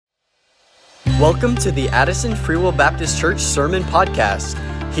Welcome to the Addison Free Will Baptist Church Sermon Podcast.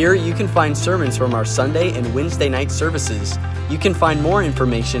 Here you can find sermons from our Sunday and Wednesday night services. You can find more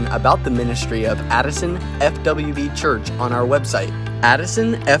information about the ministry of Addison FWB Church on our website,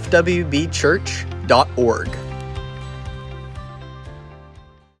 addisonfwbchurch.org.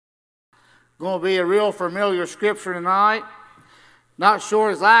 Going to be a real familiar scripture tonight. Not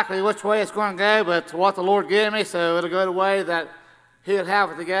sure exactly which way it's going to go, but what the Lord gave me, so it'll go the way that He'll have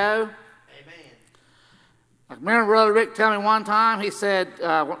it to go. I remember Brother Rick telling me one time, he said,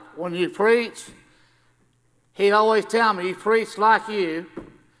 when you preach, he'd always tell me, you preach like you.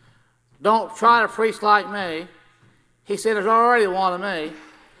 Don't try to preach like me. He said, there's already one of me.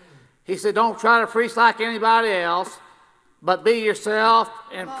 He said, don't try to preach like anybody else, but be yourself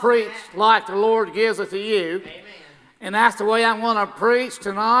and preach like the Lord gives it to you. Amen. And that's the way I'm going to preach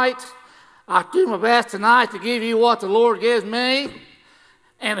tonight. I'll do my best tonight to give you what the Lord gives me.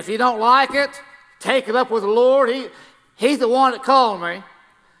 And if you don't like it, take it up with the Lord. He's the one that called me.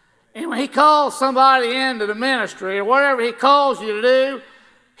 And when He calls somebody into the ministry or whatever He calls you to do,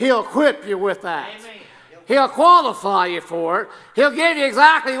 He'll equip you with that. Amen. He'll qualify you for it. He'll give you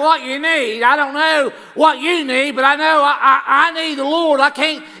exactly what you need. I don't know what you need, but I know I need the Lord. I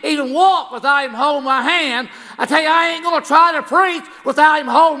can't even walk without Him holding my hand. I tell you, I ain't going to try to preach without Him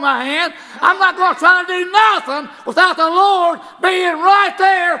holding my hand. I'm not going to try to do nothing without the Lord being right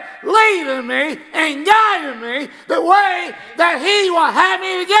there, leading me and guiding me the way that He will have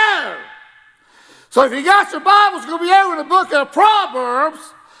me to go. So if you got your Bibles, you're going to be over in the book of Proverbs,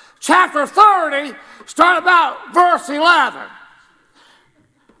 chapter 30, start about verse 11.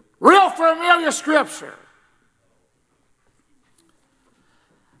 Real familiar scripture.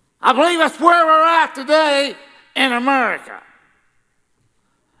 I believe that's where we're at today in America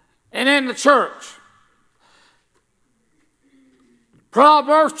and in the church.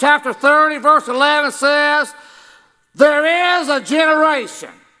 Proverbs chapter 30, verse 11 says, there is a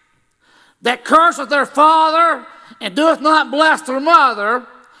generation that curseth their father and doeth not bless their mother.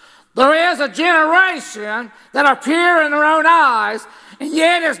 There is a generation that are pure in their own eyes, and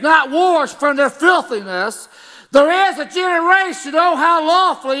yet is not washed from their filthiness. There is a generation, oh, how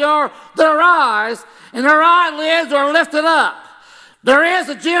lawfully are their eyes, and their eyelids are lifted up. There is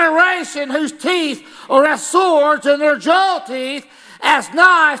a generation whose teeth are as swords, and their jaw teeth as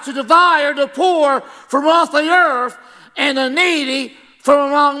knives to devour the poor from off the earth, and the needy from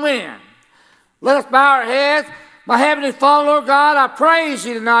among men. Let us bow our heads. My Heavenly Father, Lord God, I praise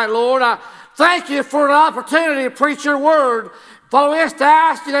You tonight, Lord. I thank You for the opportunity to preach Your word. Father, we just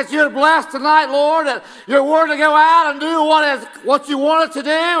ask You that You would bless tonight, Lord, that Your word to go out and do what You want it to do.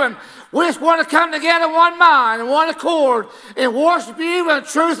 And we just want to come together in one mind and one accord and worship You in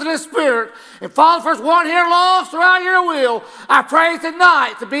truth and in spirit. And Father, for one here lost throughout Your will, I pray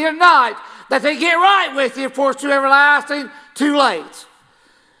tonight to be a night that they get right with You before it's too everlasting, too late.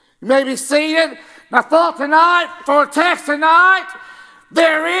 You may be seated. My thought tonight, for a text tonight,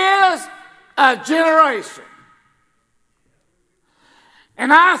 there is a generation.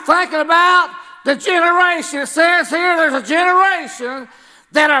 And I'm thinking about the generation. It says here there's a generation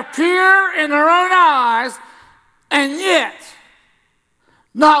that are pure in their own eyes and yet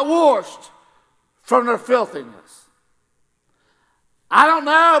not washed from their filthiness. I don't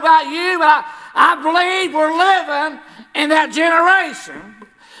know about you, but I believe we're living in that generation.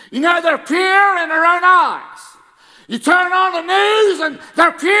 You know, they're pure in their own eyes. You turn on the news and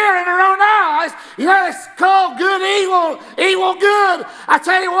they're pure in their own eyes. You know, it's called good evil, evil good. I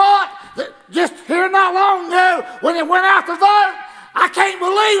tell you what, just here not long ago when they went out to vote, I can't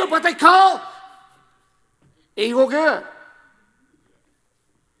believe it, but they call evil good.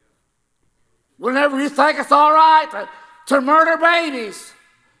 Whenever you think it's all right to murder babies,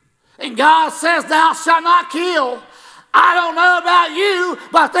 and God says thou shalt not kill, I don't know about you,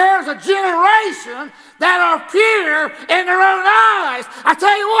 but there's a generation that are pure in their own eyes. I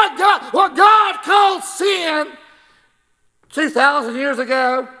tell you what God called sin 2,000 years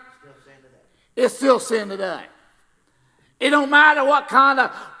ago, it's still sin today. It don't matter what kind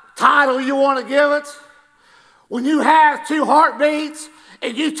of title you want to give it. When you have two heartbeats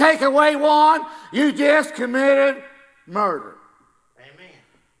and you take away one, you just committed murder. Amen.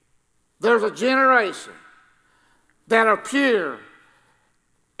 There's a generation that are pure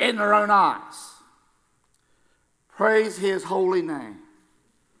in their own eyes. Praise His holy name.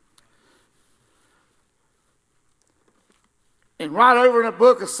 And right over in the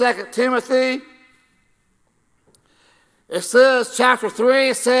book of 2 Timothy, it says, chapter 3,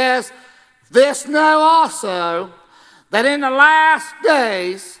 it says, this know also, that in the last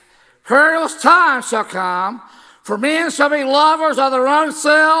days perilous times shall come, for men shall be lovers of their own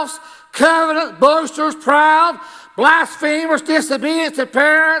selves, covenant, boasters, proud, blasphemers, disobedient to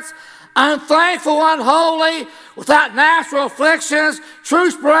parents, unthankful, unholy, without natural afflictions,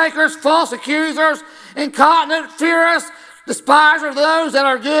 truce breakers, false accusers, incontinent, furious, despisers of those that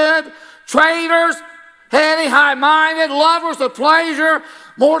are good, traitors, heady, high-minded, lovers of pleasure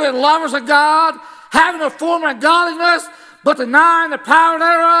more than lovers of God, having a form of godliness, but denying the power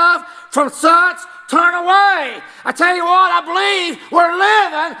thereof. From such turn away. I tell you what, I believe we're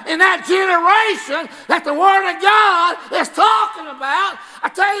living in that generation that the Word of God is talking about.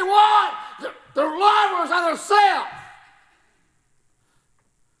 I tell you what, they're lovers of themselves.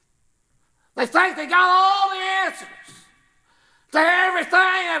 They think they got all the answers to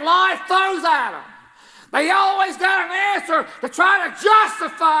everything that life throws at them. They always got an answer to try to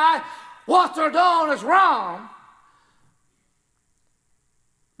justify what they're doing is wrong.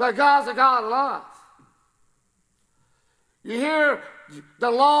 But God's a God of love. You hear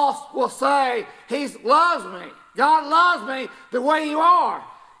the lost will say, He loves me. God loves me the way you are.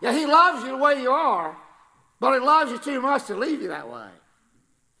 Yeah, He loves you the way you are, but He loves you too much to leave you that way.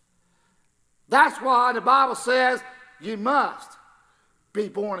 That's why the Bible says you must be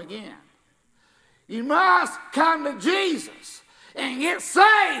born again. You must come to Jesus and get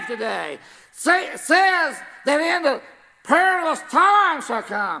saved today. It says that in the perilous times shall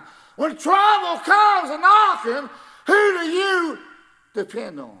come. When trouble comes a knocking, who do you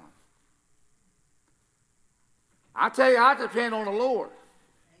depend on? I tell you, I depend on the Lord.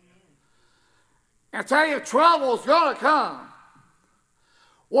 And I tell you, trouble's going to come.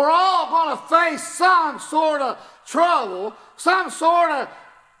 We're all going to face some sort of trouble, some sort of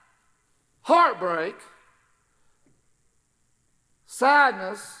heartbreak,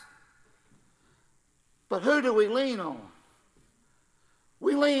 sadness. But who do we lean on?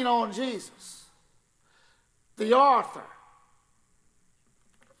 We lean on Jesus, the author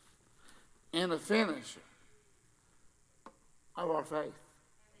and the finisher of our faith.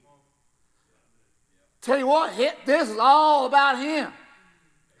 Tell you what, this is all about Him.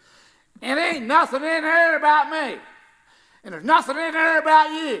 And there ain't nothing in there about me. And there's nothing in there about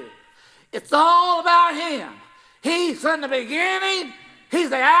you. It's all about Him. He's in the beginning. He's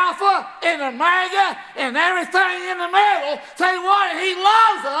the Alpha and Omega and everything in the middle. Tell you what, He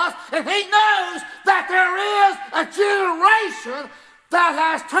loves us, and He knows that there is a generation that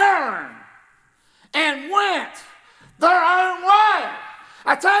has turned and went their own way.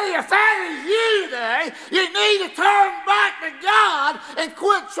 I tell you, if that is you today, you need to turn back to God and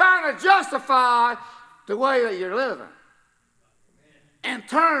quit trying to justify the way that you're living. And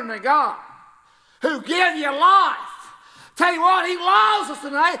turn to God, who gives you life. Tell you what, He loves us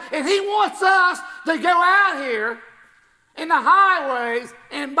tonight, and He wants us to go out here in the highways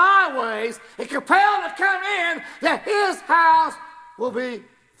and byways and compel to come in that His house will be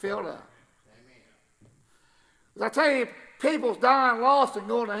filled up. Amen. I tell you, people's dying lost and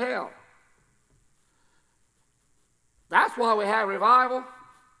going to hell. That's why we have revival.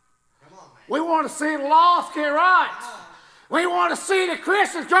 Come on, man. We want to see the lost get right. We want to see the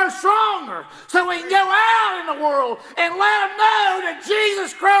Christians grow stronger so we can go out in the world and let them know that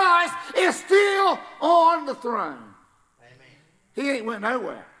Jesus Christ is still on the throne. Amen. He ain't went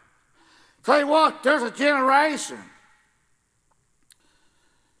nowhere. Tell you what, there's a generation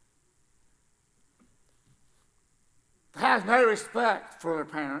that has no respect for their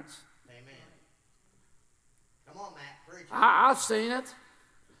parents. Amen. Come on, Matt. Preach. I've seen it.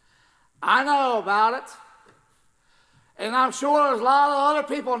 I know about it. And I'm sure there's a lot of other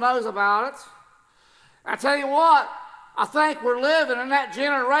people knows about it. I tell you what, I think we're living in that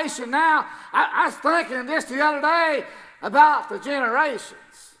generation now. I was thinking this the other day about the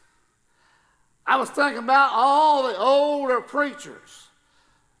generations. I was thinking about all the older preachers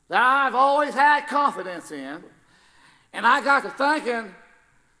that I've always had confidence in. And I got to thinking,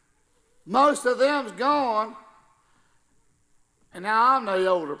 most of them's gone, and now I'm the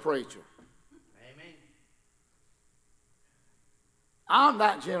older preacher. Amen. I'm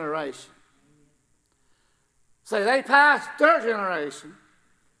that generation. See, they passed their generation.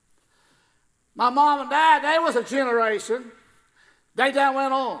 My mom and dad, they was a generation. They done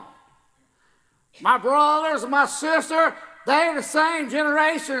went on. My brothers and my sister, they're the same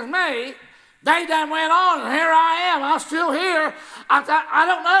generation as me. They done went on, and here I am. I'm still here. I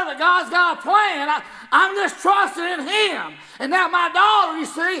don't know that God's got a plan. I'm just trusting in Him. And now my daughter, you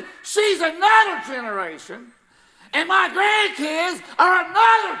see, she's another generation. And my grandkids are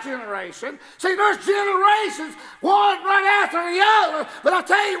another generation. See, there's generations, one right after the other. But I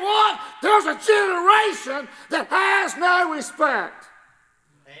tell you what, there's a generation that has no respect.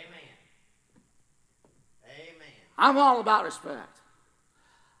 Amen. Amen. I'm all about respect.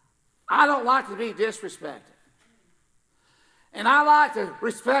 I don't like to be disrespected. And I like to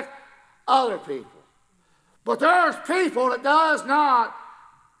respect other people. But there's people that does not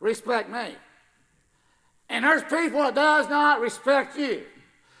respect me. And there's people that does not respect you.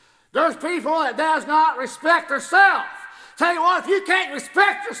 There's people that does not respect themselves. Tell you what, if you can't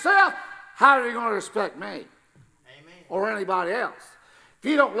respect yourself, how are you going to respect me? Amen. Or anybody else? If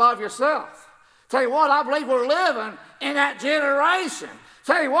you don't love yourself. Tell you what, I believe we're living in that generation.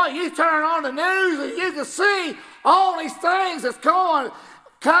 Tell you what, you turn on the news and you can see all these things that's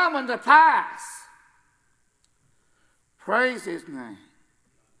coming to pass. Praise his name.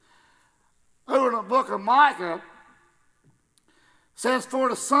 Over in the book of Micah, says, for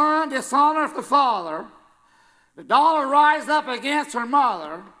the son dishonoreth the father, the daughter rise up against her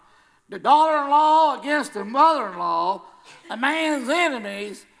mother, the daughter-in-law against the mother-in-law, a man's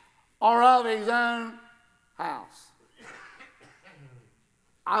enemies are of his own house.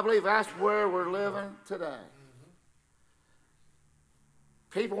 I believe that's where we're living today.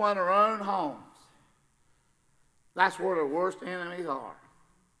 People in their own homes. That's where the worst enemies are.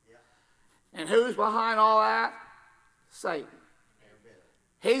 And who's behind all that? Satan.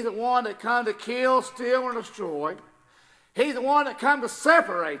 He's the one that come to kill, steal, and destroy. He's the one that come to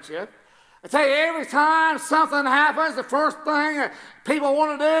separate you. I tell you, every time something happens, the first thing that people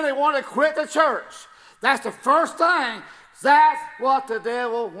want to do, they want to quit the church. That's the first thing. That's what the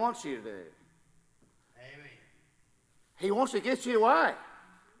devil wants you to do. Amen. He wants to get you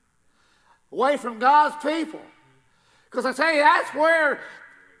away from God's people. Because I tell you, that's where,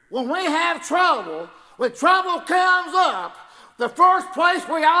 when we have trouble, when trouble comes up, the first place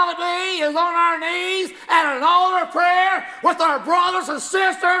we ought to be is on our knees at an altar of prayer with our brothers and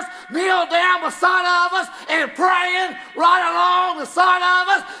sisters kneel down beside of us and praying right along the side of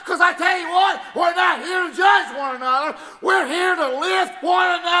us. Because I tell you what, we're not here to judge one another. We're here to lift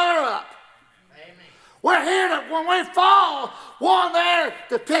one another up. Amen. We're here to, when we fall, one there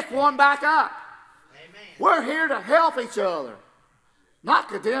to pick one back up. Amen. We're here to help each other, not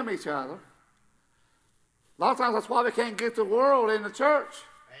condemn each other. A lot of times that's why we can't get the world in the church.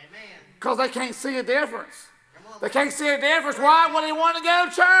 Amen. Because they can't see a difference. Come on. They can't see a difference. Why would they want to go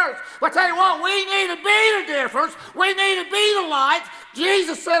to church? But I tell you what, we need to be the difference. We need to be the light.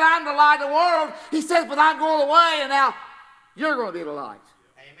 Jesus said, I'm the light of the world. He says, but I'm going away, and now you're going to be the light.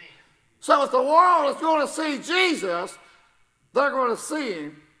 Amen. So if the world is going to see Jesus, they're going to see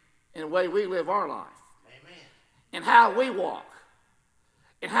him in the way we live our life. Amen. And how we walk.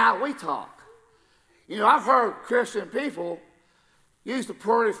 And how we talk. You know, I've heard Christian people use the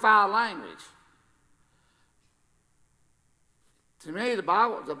pretty foul language. To me, the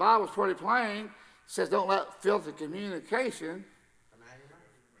Bible's pretty plain. It says don't let filthy communication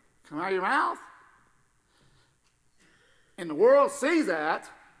come out of your mouth. And the world sees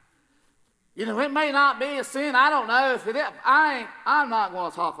that. You know, it may not be a sin. I don't know if it is. I'm not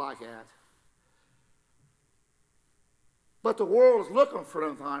going to talk like that. But the world is looking for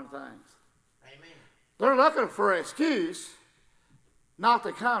them kind of things. They're looking for an excuse not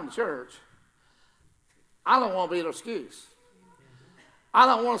to come to church. I don't want to be an excuse. I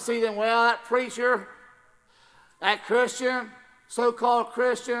don't want to see them, well, that preacher, that Christian, so-called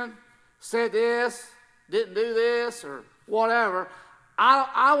Christian, said this, didn't do this, or whatever.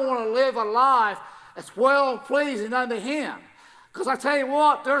 I want to live a life that's well-pleasing unto him. Because I tell you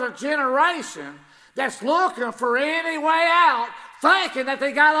what, there's a generation that's looking for any way out, thinking that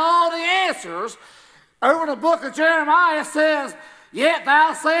they got all the answers. Over in the book of Jeremiah, it says, yet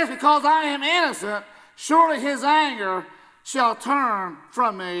thou sayest, because I am innocent, surely his anger shall turn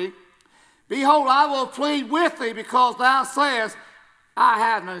from me. Behold, I will plead with thee, because thou sayest, I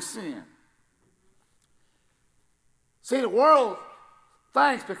have no sin. See, the world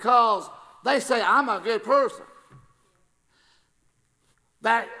thinks because they say, I'm a good person,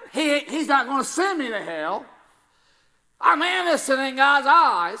 that he's not going to send me to hell. I'm innocent in God's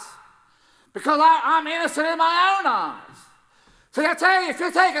eyes. Because I'm innocent in my own eyes. See, I tell you, if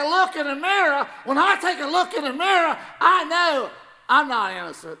you take a look in the mirror, when I take a look in the mirror, I know I'm not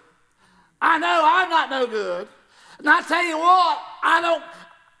innocent. I know I'm not no good. And I tell you what,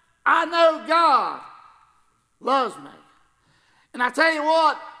 I know God loves me. And I tell you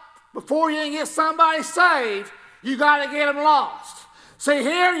what, before you can get somebody saved, you got to get them lost. See,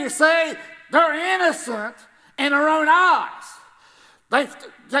 here you say they're innocent in their own eyes. They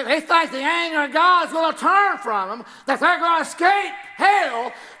think the anger of God is going to turn from them, that they're going to escape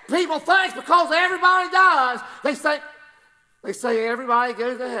hell. People think because everybody does, they say everybody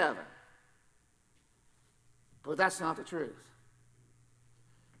goes to heaven. But that's not the truth.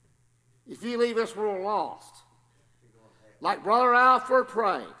 If you leave this world lost, like Brother Alfred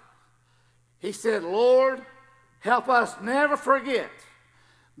prayed, He said, Lord, help us never forget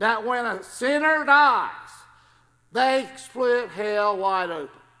that when a sinner dies, they split hell wide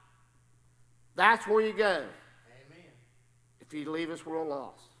open. That's where you go. Amen. If you leave this world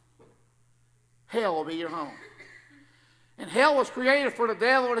lost. Hell will be your home. And hell was created for the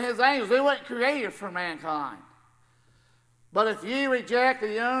devil and his angels. They weren't created for mankind. But if you reject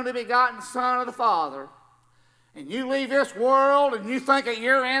the only begotten Son of the Father, and you leave this world and you think that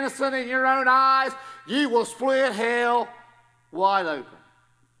you're innocent in your own eyes, you will split hell wide open.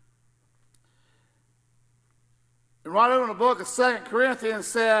 And right over in the book of 2 Corinthians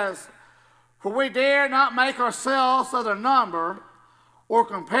says, for we dare not make ourselves of their number, or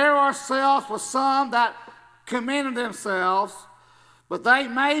compare ourselves with some that commended themselves, but they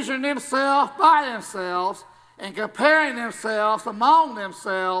measured themselves by themselves, and comparing themselves among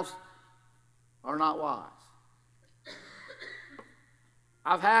themselves are not wise.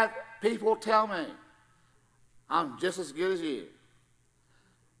 I've had people tell me, I'm just as good as you.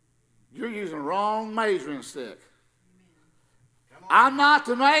 You're using the wrong measuring stick. I'm not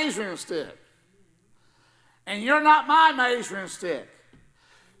the measuring stick. And you're not my measuring stick.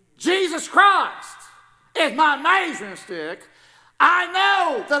 Jesus Christ is my measuring stick. I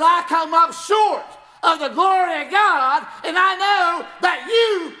know that I come up short of the glory of God, and I know that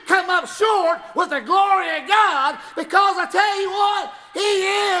you come up short with the glory of God, because I tell you what, He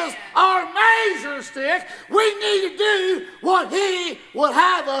is our measuring stick. We need to do what He would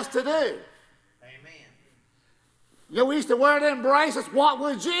have us to do. Amen. You know, we used to wear them bracelets. What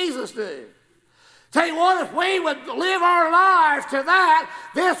would Jesus do? Tell you what, if we would live our lives to that,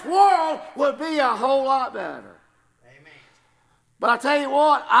 this world would be a whole lot better. Amen. But I tell you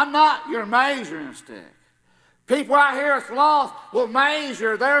what, I'm not your measuring stick. People out here that's lost will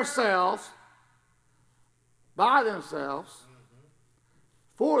measure themselves by themselves,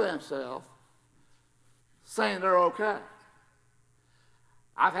 for themselves, saying they're okay.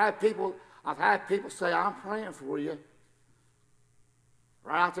 I've had people say, I'm praying for you,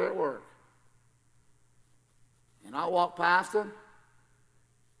 right out there at work. And I walk past them,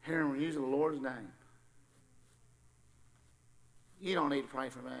 hear them using the Lord's name. You don't need to pray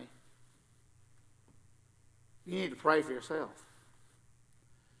for me. You need to pray for yourself.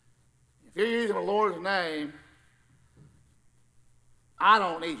 If you're using the Lord's name, I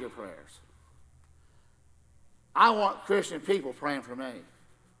don't need your prayers. I want Christian people praying for me.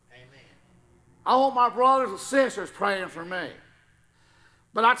 Amen. I want my brothers and sisters praying for me.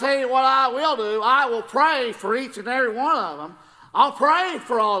 But I tell you what I will do. I will pray for each and every one of them. I'll pray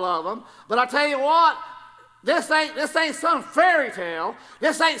for all of them. But I tell you what, this ain't some fairy tale.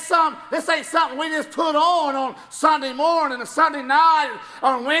 This ain't something we just put on Sunday morning and Sunday night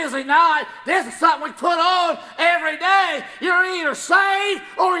or on Wednesday night. This is something we put on every day. You're either saved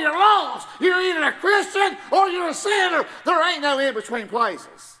or you're lost. You're either a Christian or you're a sinner. There ain't no in-between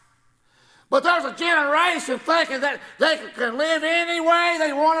places. But there's a generation thinking that they can live any way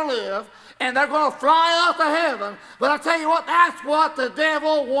they want to live, and they're going to fly up to heaven. But I tell you what, that's what the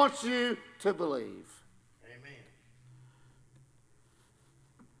devil wants you to believe. Amen.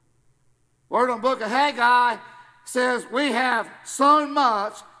 Word in the book of Haggai says, we have sown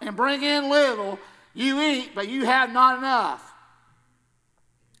much and bring in little. You eat, but you have not enough.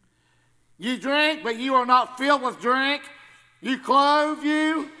 You drink, but you are not filled with drink. You clothe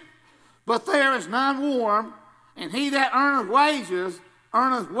you, but there is none warm, and he that earneth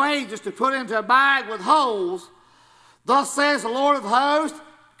wages to put into a bag with holes. Thus says the Lord of hosts,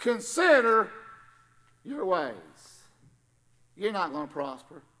 consider your ways. You're not going to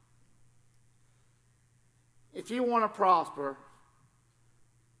prosper. If you want to prosper,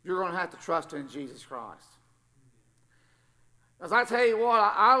 you're going to have to trust in Jesus Christ. As I tell you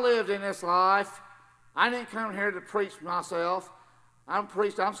what, I lived in this life. I didn't come here to preach myself. I'm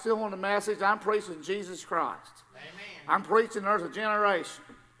still on the message. I'm preaching Jesus Christ. Amen. I'm preaching there's a generation.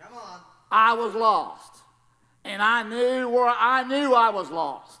 Come on. I was lost. And I knew I was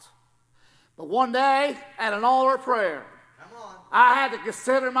lost. But one day, at an altar prayer, Come on. I had to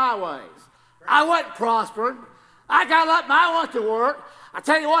consider my ways. I wasn't prospering. I got up and I went to work. I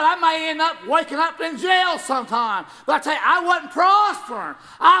tell you what, I may end up waking up in jail sometime. But I tell you, I wasn't prospering.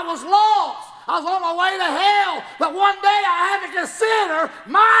 I was lost. I was on my way to hell. But one day I had to consider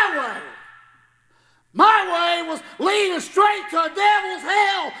my way. My way was leading straight to a devil's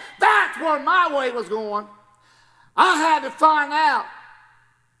hell. That's where my way was going. I had to find out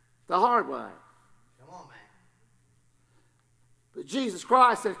the hard way. Come on, man. But Jesus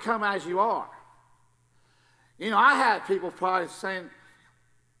Christ said, come as you are. You know, I had people probably saying,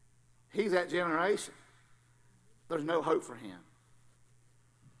 he's that generation. There's no hope for him.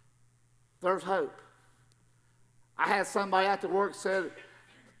 there's hope. I had somebody at the work said,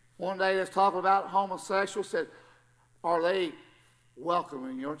 one day they was talking about homosexuals, said, are they welcome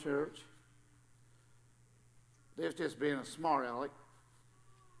in your church? They was just being a smart aleck.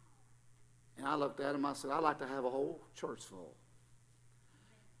 And I looked at him, I said, I'd like to have a whole church full.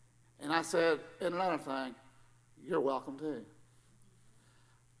 And I said, and another thing, you're welcome too.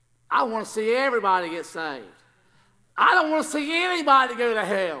 I want to see everybody get saved. I don't want to see anybody go to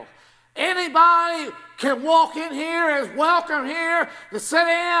hell. Anybody can walk in here, is welcome here to sit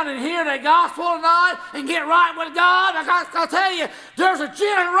down and hear the gospel tonight and get right with God. I'll tell you, there's a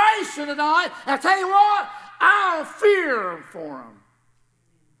generation tonight, and I'll tell you what, I don't fear for them.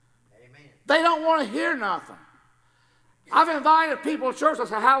 Amen. They don't want to hear nothing. I've invited people to church. I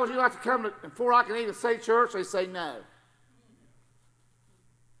say, how would you like to come to, before I can even say church? They say no.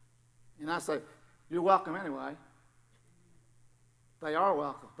 And I say, you're welcome anyway. They are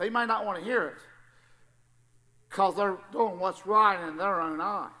welcome. They may not want to hear it because they're doing what's right in their own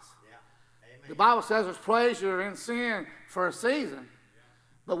eyes. Yeah. Amen. The Bible says there's pleasure in sin for a season,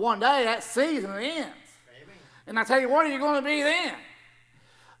 but one day that season ends. Amen. And I tell you what, are you going to be then?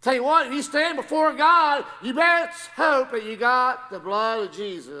 Tell you what, if you stand before God, you better hope that you got the blood of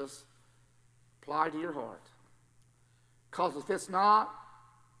Jesus applied to your heart. Because if it's not,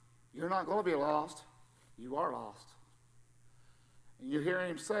 you're not going to be lost. You are lost. And you hear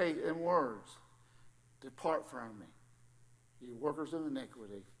him say in words, depart from me, you workers of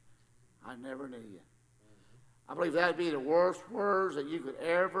iniquity. I never knew you. I believe that would be the worst words that you could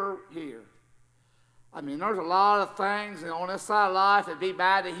ever hear. I mean, there's a lot of things on this side of life that'd be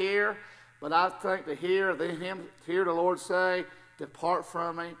bad to hear, but I think to hear the Lord say, depart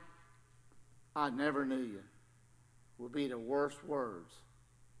from me, I never knew you, would be the worst words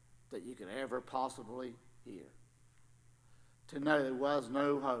that you could ever possibly hear. To know there was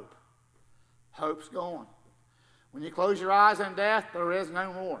no hope. Hope's gone. When you close your eyes in death, there is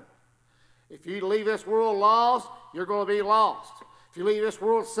no more. If you leave this world lost, you're going to be lost. If you leave this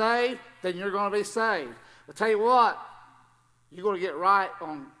world saved, then you're going to be saved. I'll tell you what, you're going to get right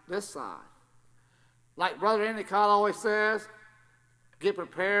on this side. Like Brother Endicott always says, get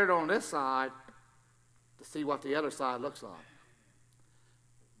prepared on this side to see what the other side looks like.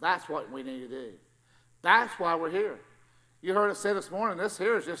 That's what we need to do. That's why we're here. You heard it said this morning, this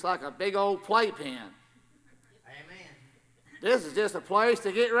here is just like a big old playpen. Amen. This is just a place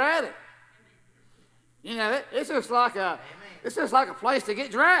to get ready. You know, it's just like a place to get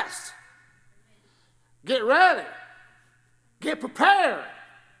dressed. Get ready. Get prepared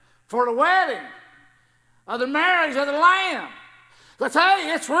for the wedding of the marriage of the Lamb. I tell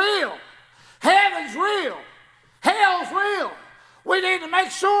you, it's real. Heaven's real. Hell's real. We need to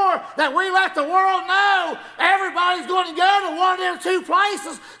make sure that we let the world know everybody's going to go to one of them two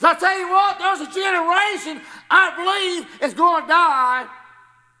places. So I tell you what, there's a generation I believe is going to die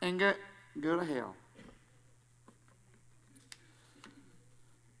and go to hell.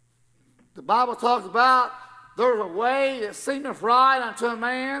 The Bible talks about there's a way that seemeth right unto a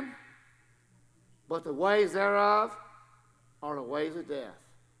man, but the ways thereof are the ways of death.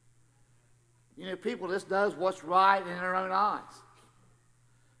 You know, people just does what's right in their own eyes.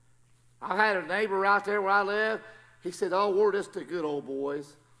 I had a neighbor out there where I live. He said, oh, we're just the good old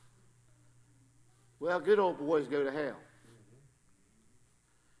boys. Well, good old boys go to hell.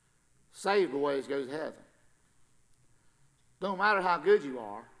 Saved boys go to heaven. Don't matter how good you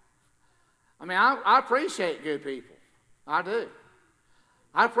are. I mean, I appreciate good people. I do.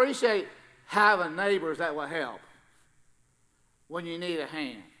 I appreciate having neighbors that will help when you need a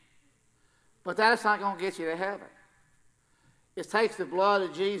hand. But that's not going to get you to heaven. It takes the blood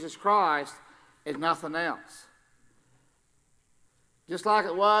of Jesus Christ and nothing else. Just like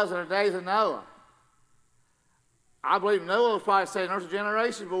it was in the days of Noah. I believe Noah was probably saying, there's a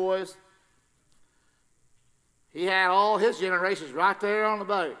generation, boys. He had all his generations right there on the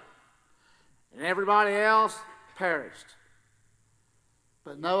boat. And everybody else perished.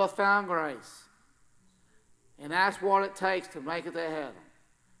 But Noah found grace. And that's what it takes to make it to heaven.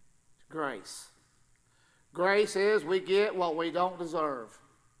 Grace. Grace is we get what we don't deserve.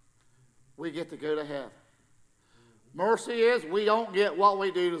 We get to go to heaven. Mercy is we don't get what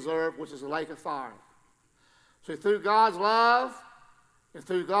we do deserve, which is a lake of fire. So through God's love and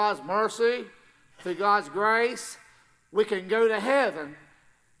through God's mercy, through God's grace, we can go to heaven.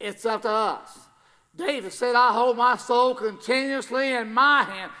 It's up to us. David said, I hold my soul continuously in my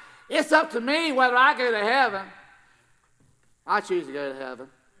hand. It's up to me whether I go to heaven. I choose to go to heaven.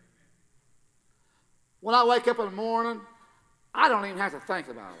 When I wake up in the morning, I don't even have to think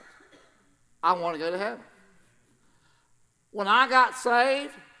about it. I want to go to heaven. When I got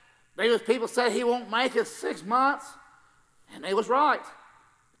saved, Those people said he won't make it 6 months, and they was right.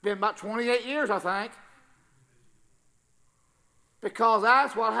 It's been about 28 years, I think. Because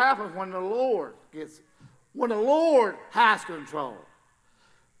that's what happens when the Lord has control.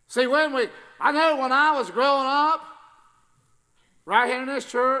 See, I know when I was growing up, right here in this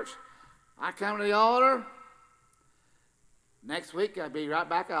church, I come to the altar. Next week, I'd be right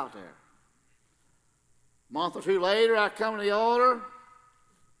back out there. A month or two later, I'd come to the altar. A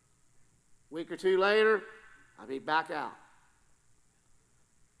week or two later, I'd be back out.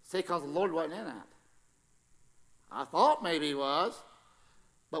 See, because the Lord wasn't in that. I thought maybe he was.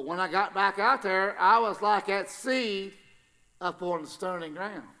 But when I got back out there, I was like that seed up on the stony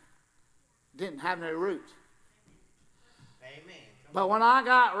ground. Didn't have no root. Amen. But when I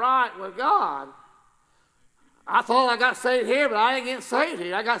got right with God, I thought I got saved here, but I didn't get saved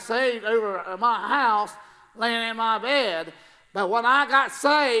here. I got saved over at my house, laying in my bed. But when I got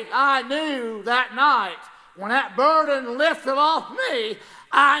saved, I knew that night, when that burden lifted off me,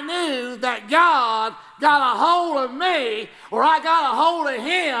 I knew that God got a hold of me, or I got a hold of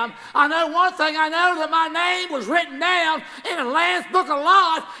him. I know one thing, I know that my name was written down in the Lamb's Book of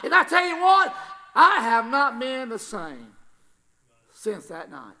Life, and I tell you what, I have not been the same since that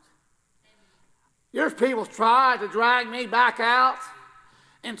night. There's people tried to drag me back out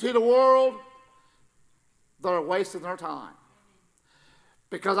into the world. They're wasting their time.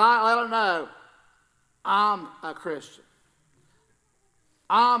 Because I let them know, I'm a Christian.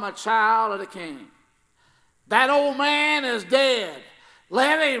 I'm a child of the King. That old man is dead.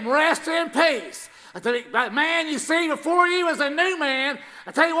 Let him rest in peace. That man you see before you is a new man.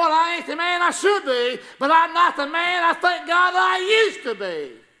 I tell you what, I ain't the man I should be, but I'm not the man I thank God I used to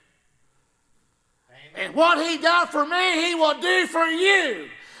be. Amen. And what he done for me, he will do for you.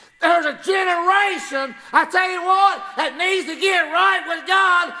 There's a generation, I tell you what, that needs to get right with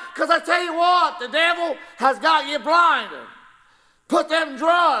God, because I tell you what, the devil has got you blinded. Put them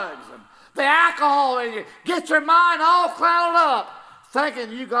drugs and the alcohol in you. Get your mind all clouded up,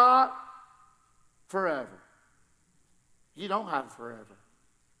 thinking you got forever. You don't have forever.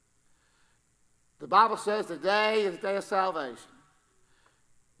 The Bible says today is the day of salvation.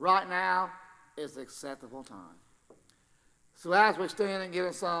 Right now is the acceptable time. So as we stand and get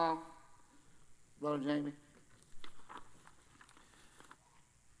a song, Brother Jamie,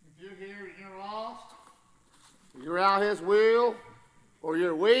 if you're here and you're lost, you're out his will, or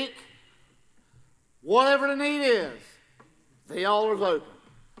you're weak, whatever the need is, the altar's open.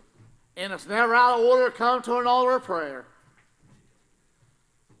 And it's never out of order to come to an altar of prayer.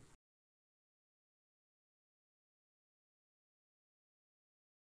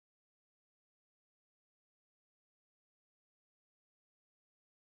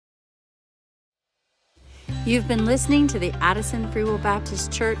 You've been listening to the Addison Free Will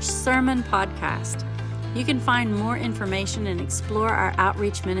Baptist Church Sermon Podcast. You can find more information and explore our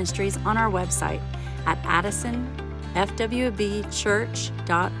outreach ministries on our website at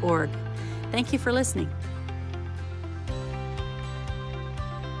addisonfwbchurch.org. Thank you for listening.